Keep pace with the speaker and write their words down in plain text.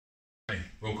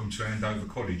Welcome to Andover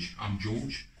College. I'm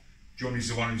George. John is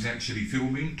the one who's actually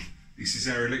filming. This is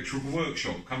our electrical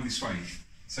workshop. Come this way.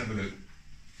 Let's have a look.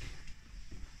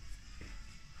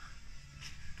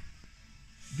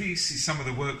 This is some of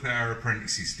the work that our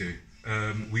apprentices do.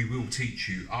 We will teach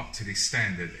you up to this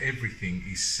standard. Everything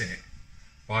is set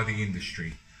by the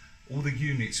industry. All the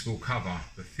units will cover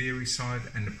the theory side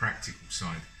and the practical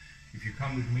side. If you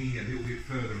come with me a little bit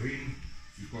further in,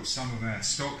 we've got some of our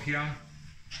stock here.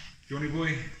 Johnny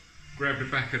boy, grab the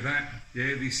back of that.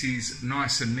 Yeah, this is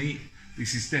nice and neat.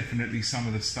 This is definitely some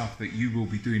of the stuff that you will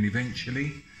be doing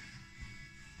eventually.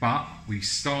 But we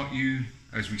start you,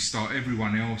 as we start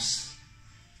everyone else,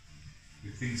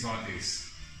 with things like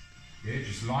this. Yeah,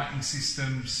 just lighting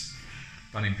systems,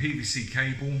 done in PVC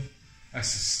cable.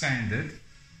 That's a standard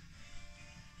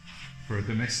for a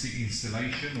domestic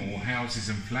installation or houses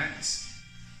and flats.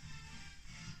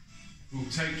 We'll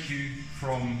take you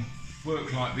from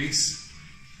work like this,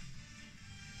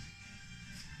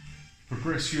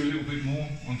 progress you a little bit more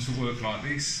onto work like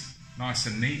this, nice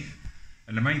and neat.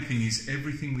 And the main thing is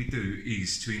everything we do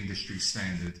is to industry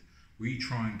standard. We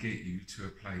try and get you to a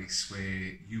place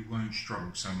where you won't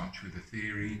struggle so much with the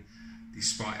theory,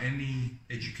 despite any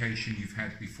education you've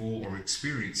had before or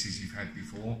experiences you've had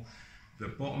before. The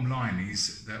bottom line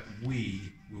is that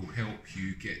we will help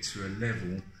you get to a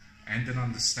level and an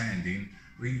understanding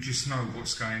where you just know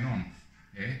what's going on,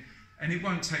 yeah? And it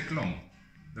won't take long.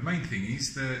 The main thing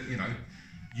is that,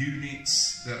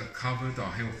 units that are covered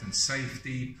are health and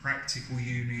safety, practical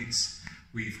units.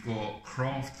 We've got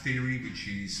craft theory, which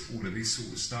is all of this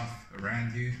sort of stuff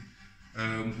around you.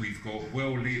 We've got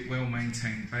well-lit,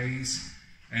 well-maintained bays.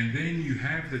 And then you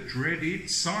have the dreaded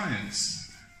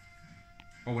science.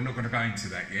 Well, we're not going to go into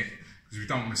that yet, because we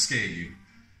don't want to scare you.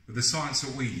 But the science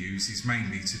that we use is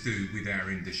mainly to do with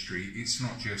our industry. It's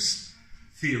not just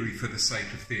theory for the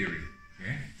sake of theory.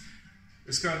 Yeah?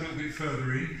 Let's go a little bit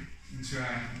further into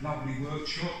our lovely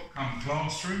workshop, come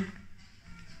classroom.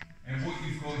 And what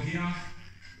you've got here,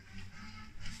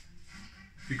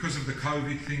 because of the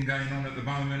COVID thing going on at the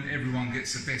moment, everyone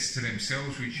gets the best to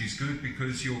themselves, which is good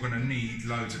because you're going to need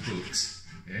loads of books.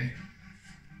 Yeah?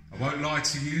 I won't lie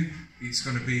to you, it's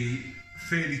going to be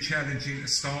fairly challenging to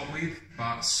start with,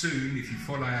 but soon, if you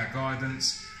follow our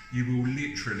guidance, you will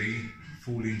literally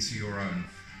fall into your own.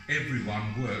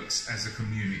 Everyone works as a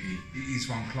community. It is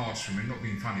one classroom, and not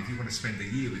being funny, if you want to spend a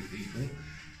year with people,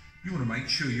 you want to make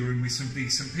sure you're in with some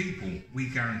decent people. We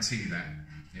guarantee that,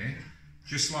 yeah?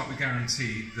 Just like we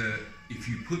guarantee that if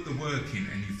you put the work in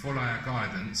and you follow our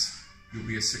guidance, you'll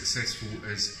be as successful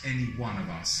as any one of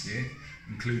us, yeah?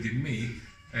 Including me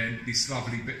and this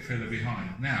lovely bit fella behind.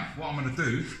 Now, what I'm going to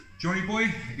do, Johnny boy,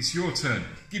 it's your turn.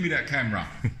 Give me that camera.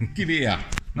 Give it here.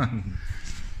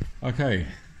 Okay.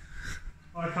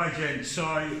 Okay, gents, so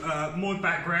my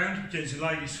background, gents and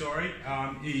ladies, sorry,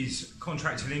 is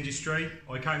contracting industry.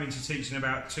 I came into teaching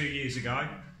about 2 years ago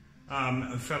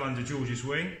and fell under George's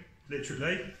wing,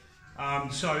 literally.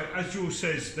 So, as George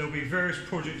says, there'll be various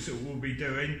projects that we'll be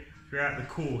doing throughout the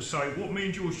course. So, what me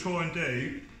and George try and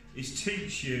do is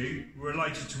teach you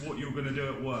related to what you're going to do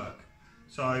at work.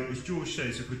 So, as George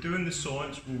says, if we're doing the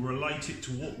science, we'll relate it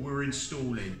to what we're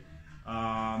installing.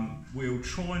 We'll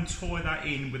try and tie that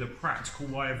in with a practical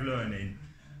way of learning.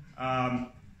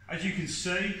 As you can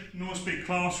see, nice big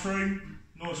classroom,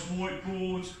 nice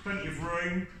whiteboards, plenty of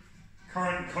room,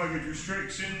 current COVID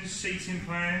restrictions, seating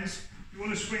plans. You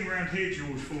want to swing around here,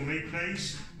 George, for me,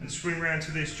 please, and swing around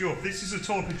to this job. This is the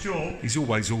type of job... He's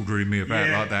always ordering me about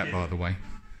like that, by the way.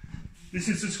 This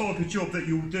is the type of job that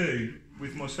you'll do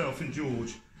with myself and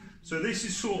George. So this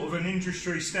is sort of an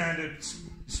industry standard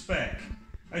spec.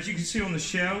 As you can see on the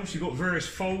shelves, you've got various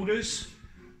folders,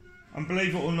 and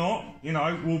believe it or not,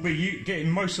 we'll be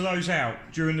getting most of those out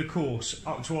during the course,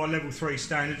 up to our level 3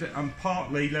 standard, and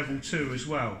partly level 2 as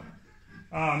well.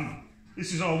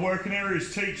 This is our working area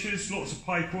as teachers, lots of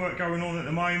paperwork going on at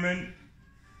the moment,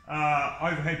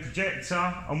 overhead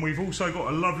projector, and we've also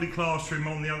got a lovely classroom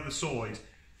on the other side.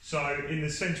 So in the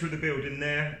centre of the building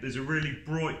there's a really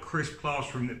bright, crisp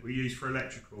classroom that we use for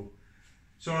electrical.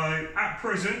 So at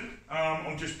present,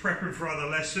 I'm just prepping for other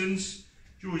lessons.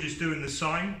 George is doing the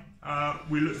same.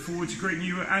 We look forward to greeting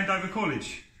you at Andover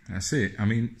College. That's it. I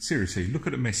mean, seriously, look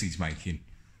at the mess he's making.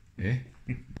 Yeah?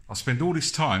 I spend all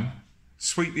this time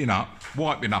sweeping up,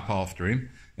 wiping up after him,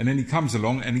 and then he comes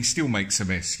along and he still makes a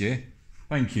mess, yeah?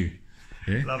 Thank you.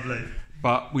 Yeah? Lovely.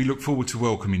 But we look forward to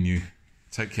welcoming you.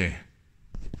 Take care.